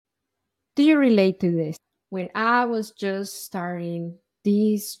Do you relate to this? When I was just starting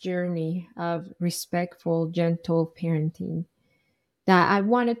this journey of respectful, gentle parenting, that I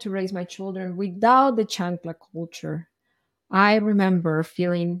wanted to raise my children without the chancla culture. I remember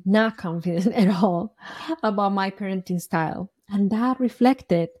feeling not confident at all about my parenting style. And that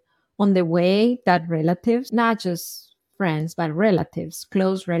reflected on the way that relatives, not just friends, but relatives,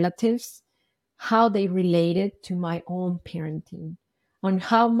 close relatives, how they related to my own parenting, on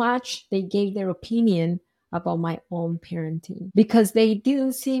how much they gave their opinion about my own parenting. Because they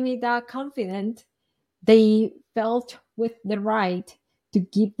didn't see me that confident, they felt with the right to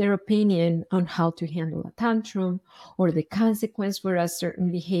give their opinion on how to handle a tantrum or the consequence for a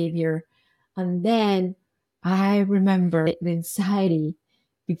certain behavior. And then I remember the anxiety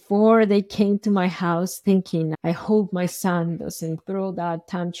before they came to my house thinking, I hope my son doesn't throw that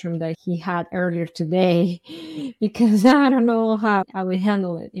tantrum that he had earlier today because I don't know how I would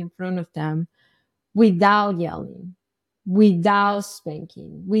handle it in front of them without yelling, without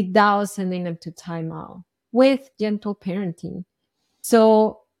spanking, without sending them to timeout, with gentle parenting.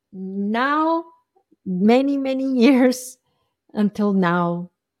 So now, many, many years until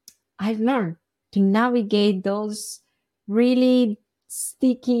now, I've learned to navigate those really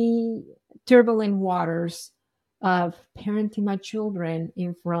sticky, turbulent waters of parenting my children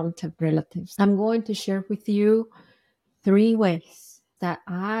in front of relatives. I'm going to share with you 3 ways that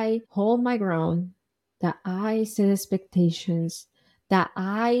I hold my ground, that I set expectations, that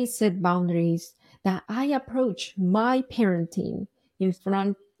I set boundaries, that I approach my parenting in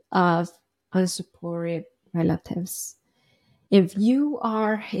front of unsupported relatives. If you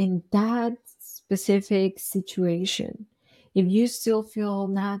are in that specific situation, if you still feel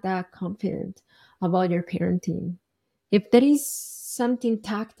not that confident about your parenting, if there is something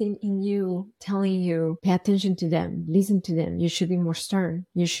tucked in you telling you, pay attention to them, listen to them, you should be more stern,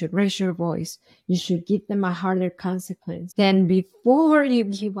 you should raise your voice, you should give them a harder consequence, then before you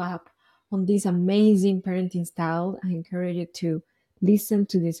give up on this amazing parenting style, I encourage you to listen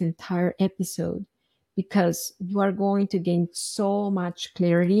to this entire episode because you are going to gain so much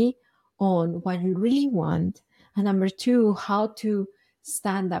clarity on what you really want. And number two, how to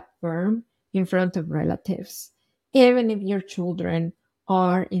stand up firm in front of relatives even if your children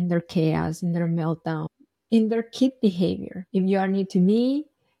are in their chaos, in their meltdown, in their kid behavior. If you are new to me,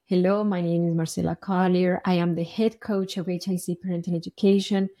 hello, my name is Marcela Collier. I am the head coach of HIC Parental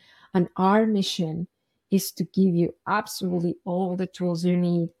Education, and our mission is to give you absolutely all the tools you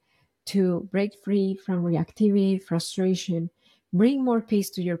need to break free from reactivity, frustration, bring more peace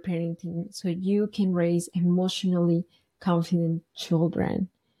to your parenting so you can raise emotionally confident children.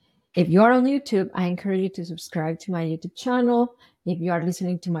 If you are on YouTube, I encourage you to subscribe to my YouTube channel. If you are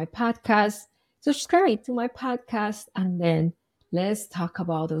listening to my podcast, subscribe to my podcast. And then let's talk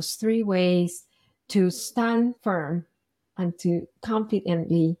about those 3 ways to stand firm and to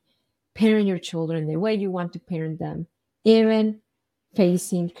confidently parent your children the way you want to parent them, even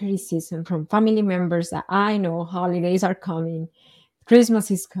facing criticism from family members that I know holidays are coming,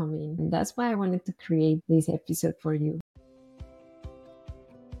 Christmas is coming. And that's why I wanted to create this episode for you.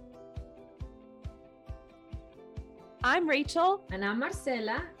 I'm Rachel. And I'm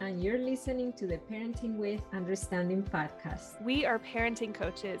Marcela, and you're listening to the Parenting with Understanding podcast. We are parenting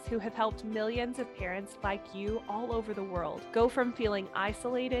coaches who have helped millions of parents like you all over the world go from feeling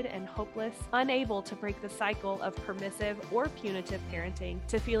isolated and hopeless, unable to break the cycle of permissive or punitive parenting,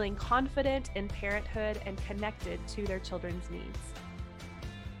 to feeling confident in parenthood and connected to their children's needs.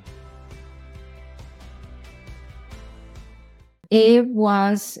 It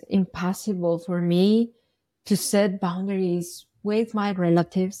was impossible for me to set boundaries with my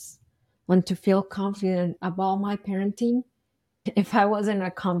relatives and to feel confident about my parenting if I wasn't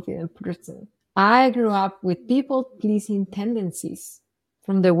a confident person. I grew up with people pleasing tendencies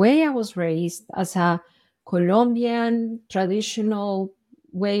from the way I was raised as a Colombian traditional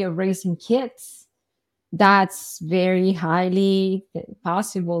way of raising kids. That's very highly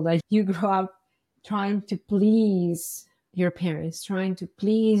possible that you grow up trying to please your parents, trying to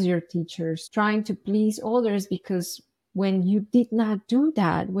please your teachers, trying to please others, because when you did not do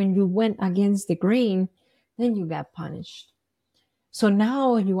that, when you went against the grain, then you got punished. So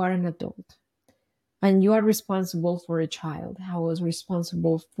now you are an adult and you are responsible for a child. I was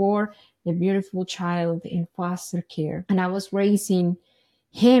responsible for a beautiful child in foster care, and I was raising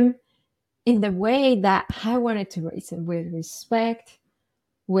him in the way that I wanted to raise him, with respect,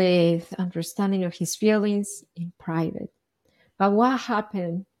 with understanding of his feelings in private. But what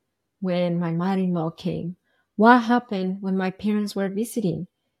happened when my mother-in-law came? What happened when my parents were visiting?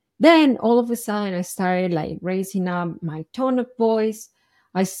 Then all of a sudden I started like raising up my tone of voice.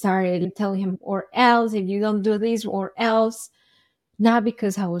 I started telling him, or else, if you don't do this, or else, not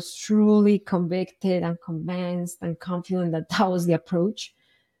because I was truly convicted and convinced and confident that that was the approach,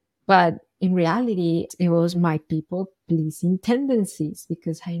 but in reality, it was my people pleasing tendencies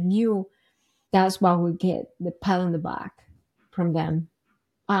because I knew that's what would get the pat on the back from them.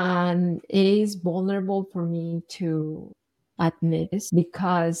 And it is vulnerable for me to admit this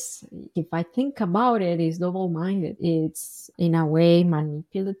because if I think about it, it's double minded. It's in a way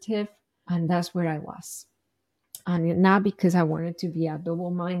manipulative. And that's where I was. And not because I wanted to be a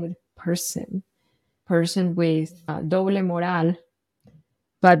double minded person with doble moral,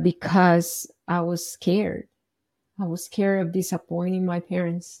 but because I was scared. I was scared of disappointing my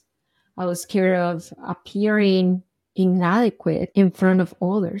parents. I was scared of appearing inadequate in front of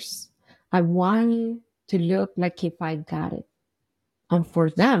others. I wanted to look like if I got it. And for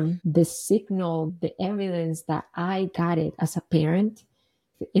them, the signal, the evidence that I got it as a parent,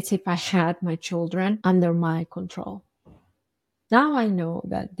 it's if I had my children under my control. Now I know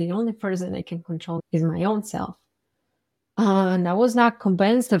that the only person I can control is my own self. And I was not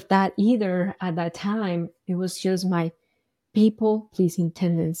convinced of that either at that time. It was just my people pleasing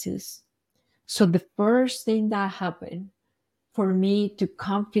tendencies. So the first thing that happened for me to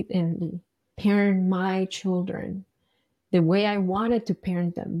confidently parent my children the way I wanted to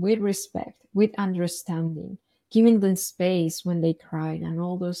parent them with respect, with understanding, giving them space when they cried, and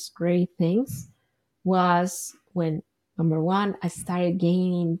all those great things was when, number one, I started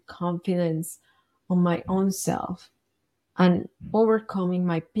gaining confidence on my own self and overcoming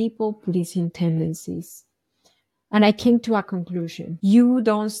my people pleasing tendencies. And I came to a conclusion. You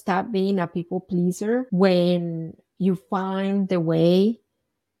don't stop being a people pleaser when you find the way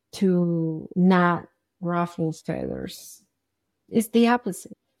to not ruffle feathers. It's the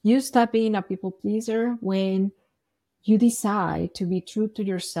opposite. You stop being a people pleaser when you decide to be true to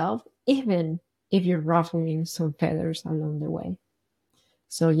yourself, even if you're ruffling some feathers along the way.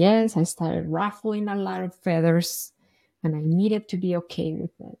 So, yes, I started ruffling a lot of feathers and I needed to be okay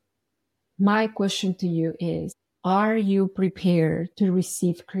with it. My question to you is, are you prepared to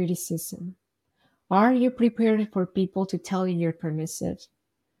receive criticism? Are you prepared for people to tell you you're permissive?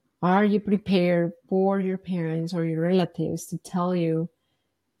 Are you prepared for your parents or your relatives to tell you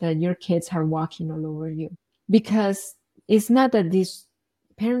that your kids are walking all over you? Because it's not that this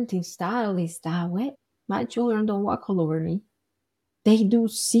parenting style is that way. My children don't walk all over me. They do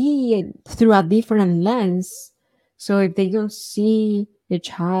see it through a different lens. So if they don't see a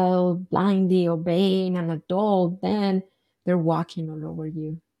child blindly obeying an adult, then they're walking all over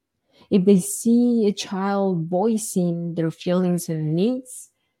you. If they see a child voicing their feelings and needs,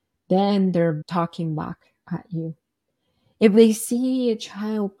 then they're talking back at you. If they see a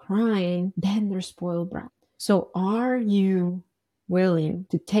child crying, then they're spoiled brat. So are you willing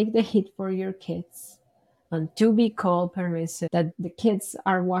to take the hit for your kids and to be called permissive that the kids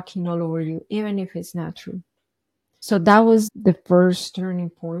are walking all over you, even if it's not true? So that was the first turning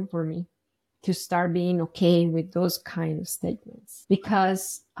point for me to start being okay with those kind of statements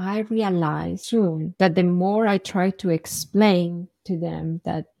because I realized soon that the more I tried to explain to them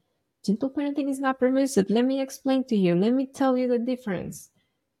that gentle parenting is not permissive, let me explain to you, let me tell you the difference,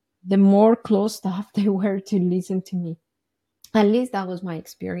 the more closed off they were to listen to me. At least that was my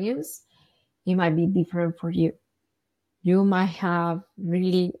experience. It might be different for you. You might have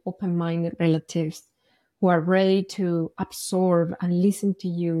really open minded relatives who are ready to absorb and listen to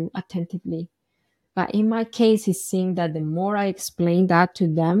you attentively. But in my case, it seemed that the more I explained that to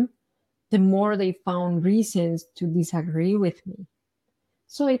them, the more they found reasons to disagree with me.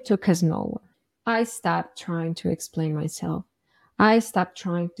 So it took us nowhere. I stopped trying to explain myself. I stopped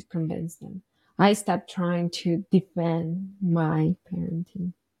trying to convince them. I stopped trying to defend my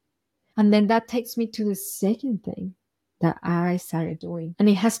parenting. And then that takes me to the second thing that I started doing. And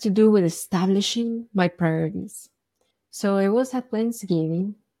it has to do with establishing my priorities. So it was at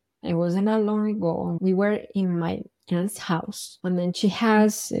Thanksgiving. It wasn't that long ago. We were in my aunt's house. And then she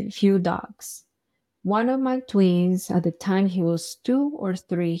has a few dogs. One of my twins, at the time he was 2 or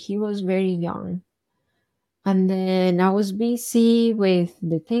 3, he was very young. And then I was busy with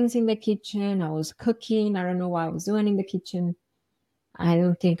the things in the kitchen. I was cooking. I don't know what I was doing in the kitchen. I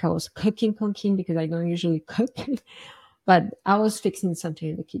don't think I was cooking because I don't usually cook, but I was fixing something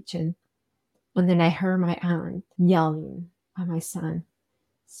in the kitchen. And then I heard my aunt yelling at my son,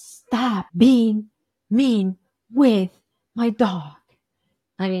 "Stop being mean with my dog."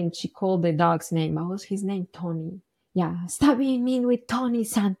 I mean, she called the dog's name. What was his name? Tony. Yeah, stop being mean with Tony,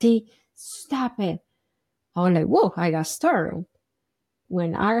 Santi. Stop it. I was like, whoa, I got startled.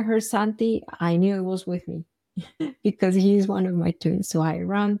 When I heard Santi, I knew it was with me. because he's one of my twins. So I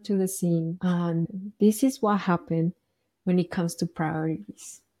ran to the scene, and this is what happened when it comes to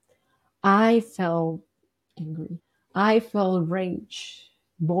priorities. I felt angry. I felt rage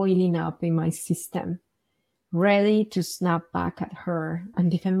boiling up in my system, ready to snap back at her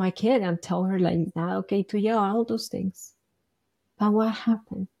and defend my kid and tell her, like, it's not okay to yell, all those things. But what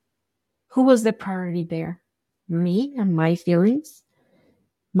happened? Who was the priority there? Me and my feelings?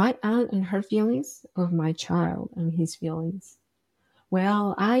 My aunt and her feelings? Or my child and his feelings?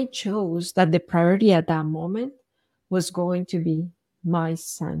 Well, I chose that the priority at that moment was going to be my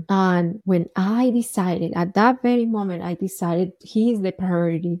son. And when I decided, at that very moment, I decided he is the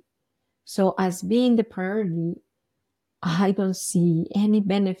priority. So, as being the priority, I don't see any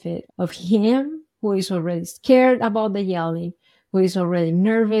benefit of him who is already scared about the yelling, who is already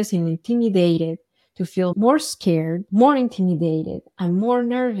nervous and intimidated, to feel more scared, more intimidated, and more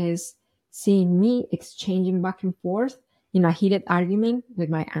nervous seeing me exchanging back and forth in a heated argument with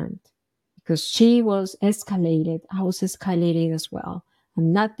my aunt. Because she was escalated, I was escalated as well,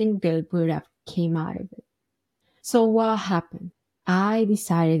 and nothing good would have came out of it. So what happened? I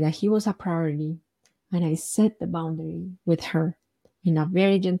decided that he was a priority and I set the boundary with her in a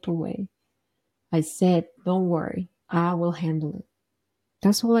very gentle way. I said, don't worry, I will handle it.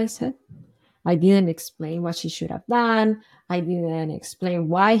 That's all I said. I didn't explain what she should have done. I didn't explain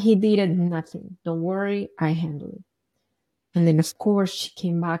why he did it. Nothing. Don't worry, I handle it. And then, of course, she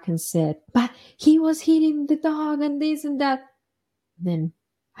came back and said, but he was hitting the dog and this and that. Then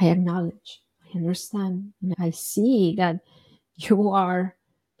I acknowledge, I understand, and I see that you are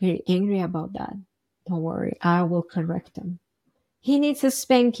very angry about that. Don't worry, I will correct him. He needs a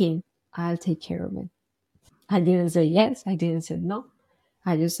spanking. I'll take care of it. I didn't say yes. I didn't say no.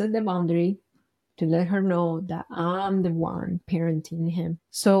 I just set the boundary to let her know that I'm the one parenting him.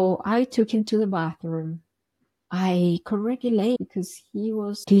 So I took him to the bathroom. I correctly lay because he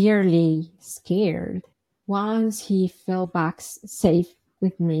was clearly scared. Once he fell back safe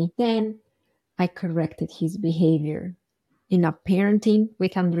with me, then I corrected his behavior in a parenting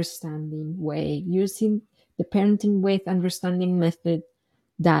with understanding way, using the parenting with understanding method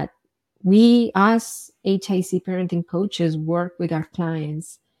that we as HIC parenting coaches work with our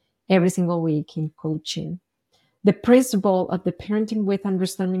clients every single week in coaching. The principle of the parenting with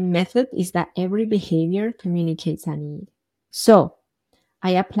understanding method is that every behavior communicates a need. So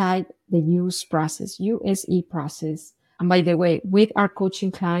I applied the USE process. And by the way, with our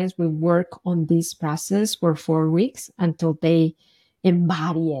coaching clients, we work on this process for 4 weeks until they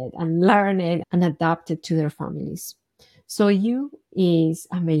embody it and learn it and adapt it to their families. So U is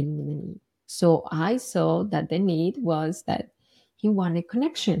availing the need. So I saw that the need was that he wanted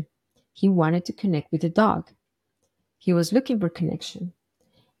connection. He wanted to connect with the dog. He was looking for connection.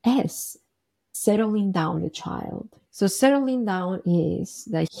 S, settling down the child. So settling down is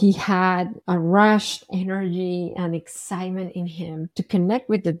that he had a rushed energy and excitement in him to connect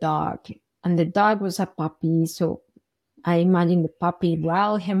with the dog. And the dog was a puppy. So I imagine the puppy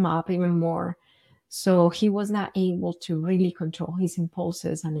riled him up even more. So he was not able to really control his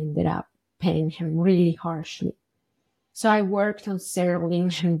impulses and ended up petting him really harshly. So I worked on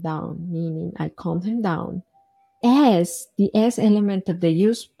settling him down, meaning I calmed him down. The S element of the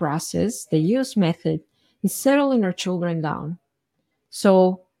use process, the use method, is settling our children down.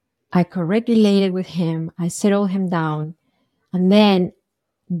 So I co-regulated with him, I settled him down, and then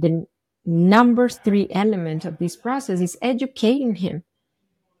the number 3 element of this process is educating him.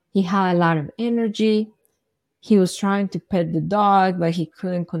 He had a lot of energy. He was trying to pet the dog, but he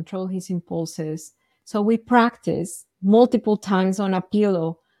couldn't control his impulses. So we practiced multiple times on a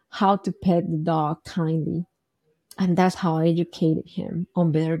pillow how to pet the dog kindly. And that's how I educated him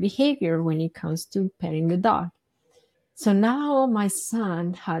on better behavior when it comes to petting the dog. So now my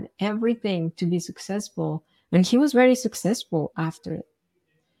son had everything to be successful, and he was very successful after it.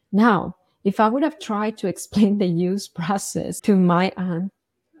 Now, if I would have tried to explain the use process to my aunt,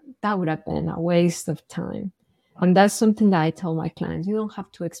 that would have been a waste of time. And that's something that I tell my clients. You don't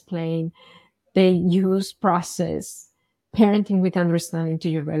have to explain the use process, parenting with understanding to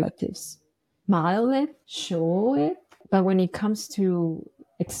your relatives. Model it, show it, but when it comes to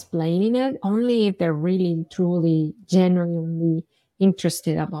explaining it, only if they're really, truly, genuinely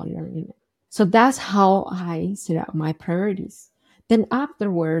interested about learning it. So that's how I set up my priorities. Then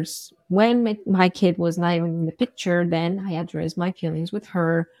afterwards, when my kid was not even in the picture, then I addressed my feelings with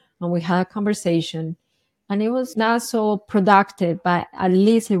her and we had a conversation. And it was not so productive, but at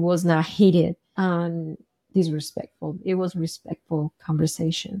least it was not heated and disrespectful. It was respectful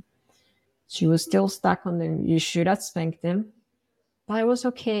conversation. She was still stuck on them. You should have spanked them, But I was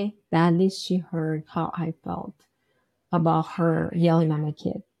okay. At least she heard how I felt about her yelling at my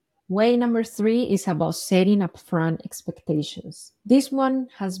kid. Way number three is about setting upfront expectations. This one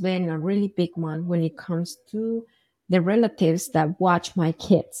has been a really big one when it comes to the relatives that watch my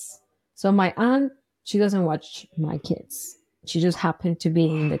kids. So my aunt, she doesn't watch my kids. She just happened to be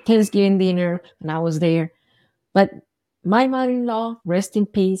in the Thanksgiving dinner and I was there. But my mother-in-law, rest in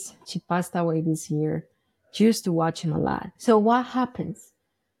peace, she passed away this year. She used to watch him a lot. So what happens?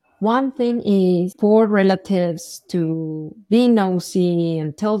 One thing is for relatives to be nosy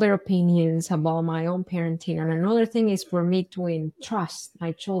and tell their opinions about my own parenting. And another thing is for me to entrust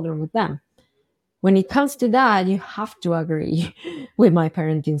my children with them. When it comes to that, you have to agree with my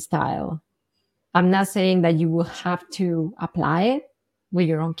parenting style. I'm not saying that you will have to apply it with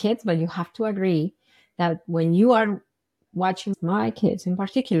your own kids, but you have to agree that when you are watching my kids in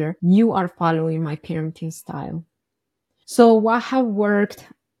particular, you are following my parenting style. So what have worked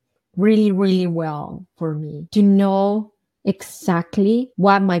really, really well for me to know exactly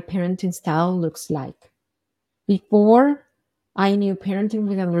what my parenting style looks like. Before I knew parenting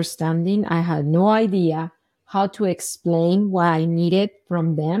with understanding, I had no idea how to explain what I needed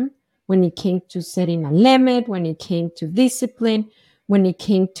from them when it came to setting a limit, when it came to discipline, when it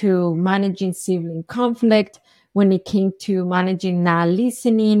came to managing sibling conflict, when it came to managing not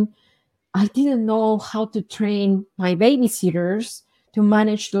listening. I didn't know how to train my babysitters to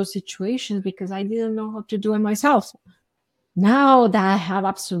manage those situations because I didn't know how to do it myself. Now that I have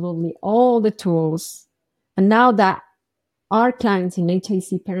absolutely all the tools, and now that our clients in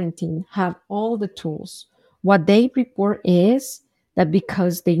HIC parenting have all the tools, what they report is that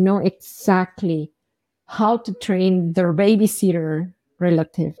because they know exactly how to train their babysitter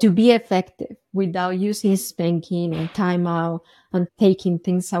relative to be effective without using spanking and timeout and taking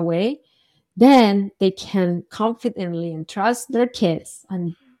things away, then they can confidently entrust their kids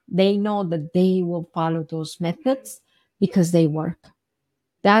and they know that they will follow those methods because they work.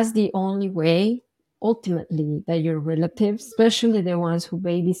 That's the only way, ultimately, that your relatives, especially the ones who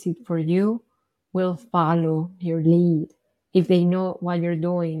babysit for you, will follow your lead. If they know what you're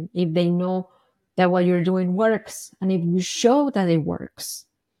doing, if they know that what you're doing works, and if you show that it works.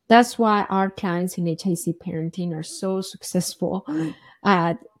 That's why our clients in HIC parenting are so successful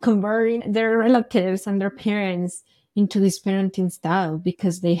at converting their relatives and their parents into this parenting style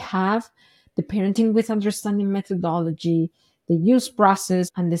because they have the parenting with understanding methodology, the use process,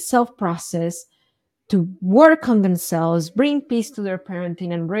 and the self process to work on themselves, bring peace to their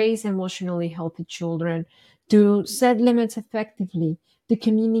parenting, and raise emotionally healthy children, to set limits effectively, to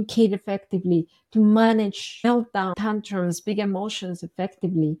communicate effectively, to manage meltdown, tantrums, big emotions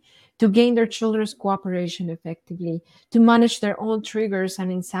effectively, to gain their children's cooperation effectively, to manage their own triggers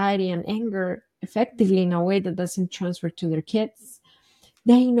and anxiety and anger effectively in a way that doesn't transfer to their kids.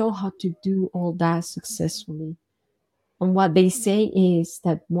 They know how to do all that successfully. And what they say is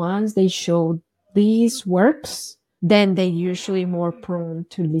that once they show these works, then they're usually more prone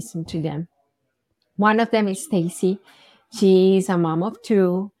to listen to them. One of them is Stacy. She's a mom of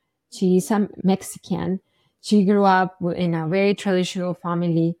two. She's a Mexican. She grew up in a very traditional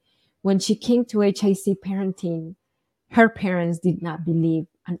family. When she came to HIC parenting, her parents did not believe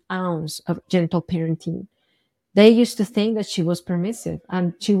an ounce of gentle parenting. They used to think that she was permissive,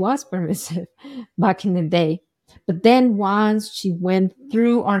 and she was permissive back in the day. But then once she went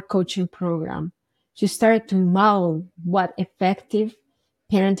through our coaching program, she started to model what effective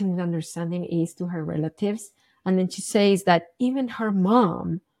parenting with understanding is to her relatives. And then she says that even her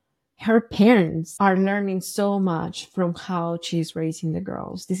mom, her parents are learning so much from how she's raising the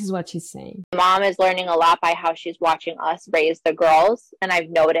girls. This is what she's saying. Mom is learning a lot by how she's watching us raise the girls. And I've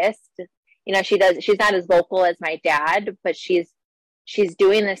noticed, she's not as vocal as my dad, but she's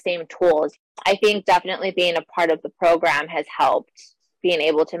doing the same tools. I think definitely being a part of the program has helped being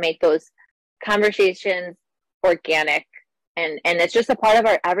able to make those conversations organic, and it's just a part of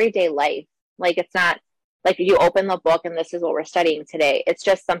our everyday life. Like, it's not like you open the book and this is what we're studying today. It's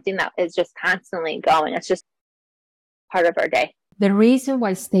just something that is just constantly going. It's just part of our day. The reason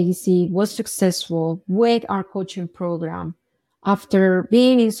why Stacy was successful with our coaching program after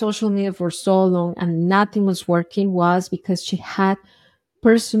being in social media for so long and nothing was working was because she had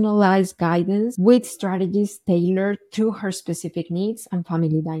personalized guidance with strategies tailored to her specific needs and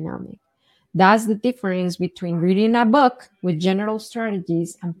family dynamic. That's the difference between reading a book with general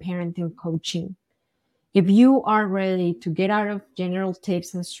strategies and parenting coaching. If you are ready to get out of general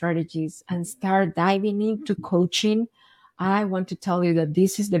tips and strategies and start diving into coaching, I want to tell you that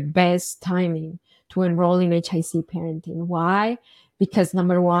this is the best timing to enroll in HIC parenting. Why? Because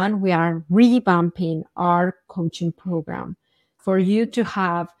number one, we are revamping our coaching program. for you to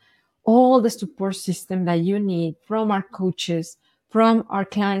have all the support system that you need from our coaches, from our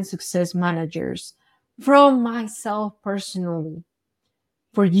client success managers, from myself personally,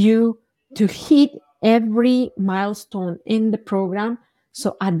 for you to hit every milestone in the program.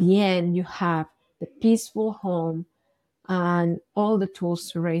 So at the end, you have the peaceful home and all the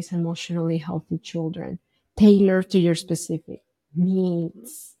tools to raise emotionally healthy children tailored to your specific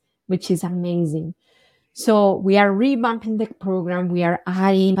needs, which is amazing. So we are revamping the program. We are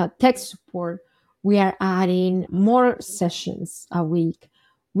adding tech support. We are adding more sessions a week.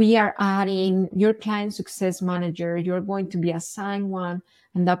 We are adding your client success manager. You're going to be assigned one,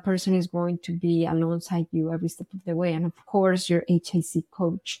 and that person is going to be alongside you every step of the way. And of course, your HIC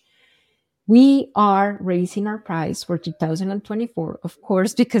coach. We are raising our price for 2024, of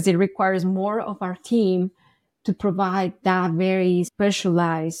course, because it requires more of our team to provide that very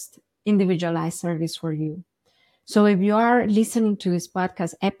specialized, individualized service for you. So if you are listening to this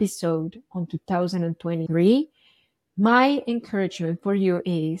podcast episode on 2023, my encouragement for you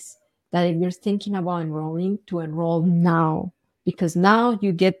is that if you're thinking about enrolling, to enroll now, because now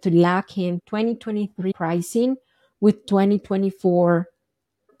you get to lock in 2023 pricing with 2024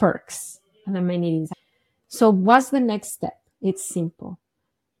 perks and amenities. So what's the next step? It's simple.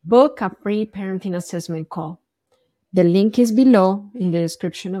 Book a free parenting assessment call. The link is below in the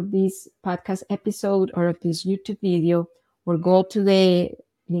description of this podcast episode or of this YouTube video, or go to the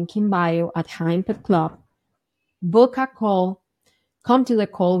link in bio at High Impact Club. Book a call. Come to the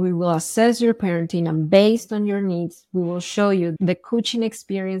call. We will assess your parenting, and based on your needs, we will show you the coaching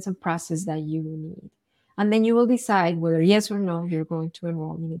experience and process that you need. And then you will decide whether yes or no you're going to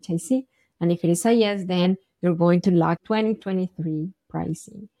enroll in HIC. And if it is a yes, then you're going to lock 2023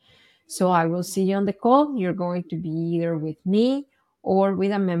 pricing. So I will see you on the call. You're going to be either with me or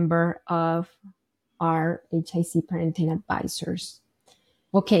with a member of our HIC parenting advisors.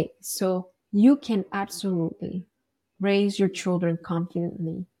 Okay, so you can absolutely raise your children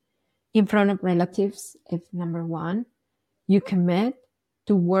confidently in front of relatives if, number one, you commit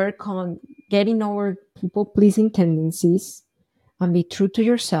to work on getting over people pleasing tendencies and be true to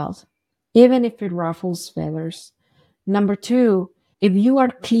yourself, even if it ruffles feathers. Number two, if you are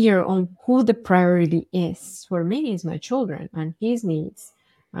clear on who the priority is, for me, is my children and his needs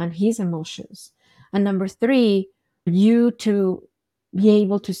and his emotions. And number three, you to be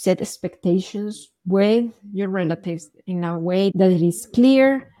able to set expectations with your relatives in a way that it is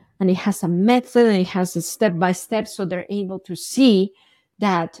clear and it has a method and it has a step by step, so they're able to see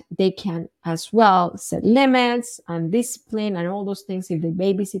that they can as well set limits and discipline and all those things if they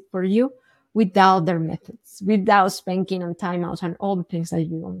babysit for you without their methods, without spanking and timeouts and all the things that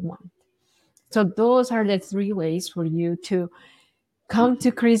you don't want. So those are the three ways for you to come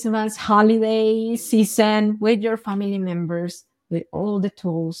to Christmas holiday season with your family members with all the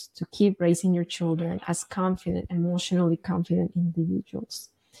tools to keep raising your children as confident, emotionally confident individuals.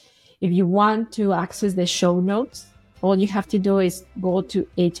 If you want to access the show notes, all you have to do is go to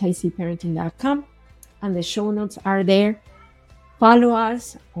hicparenting.com and the show notes are there. Follow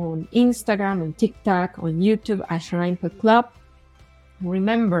us on Instagram, on TikTok, on YouTube at Shrimp Club.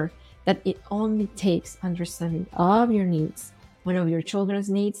 Remember that it only takes understanding of your needs, one of your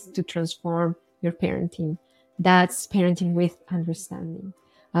children's needs, to transform your parenting. That's parenting with understanding.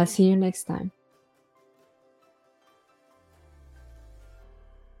 I'll see you next time.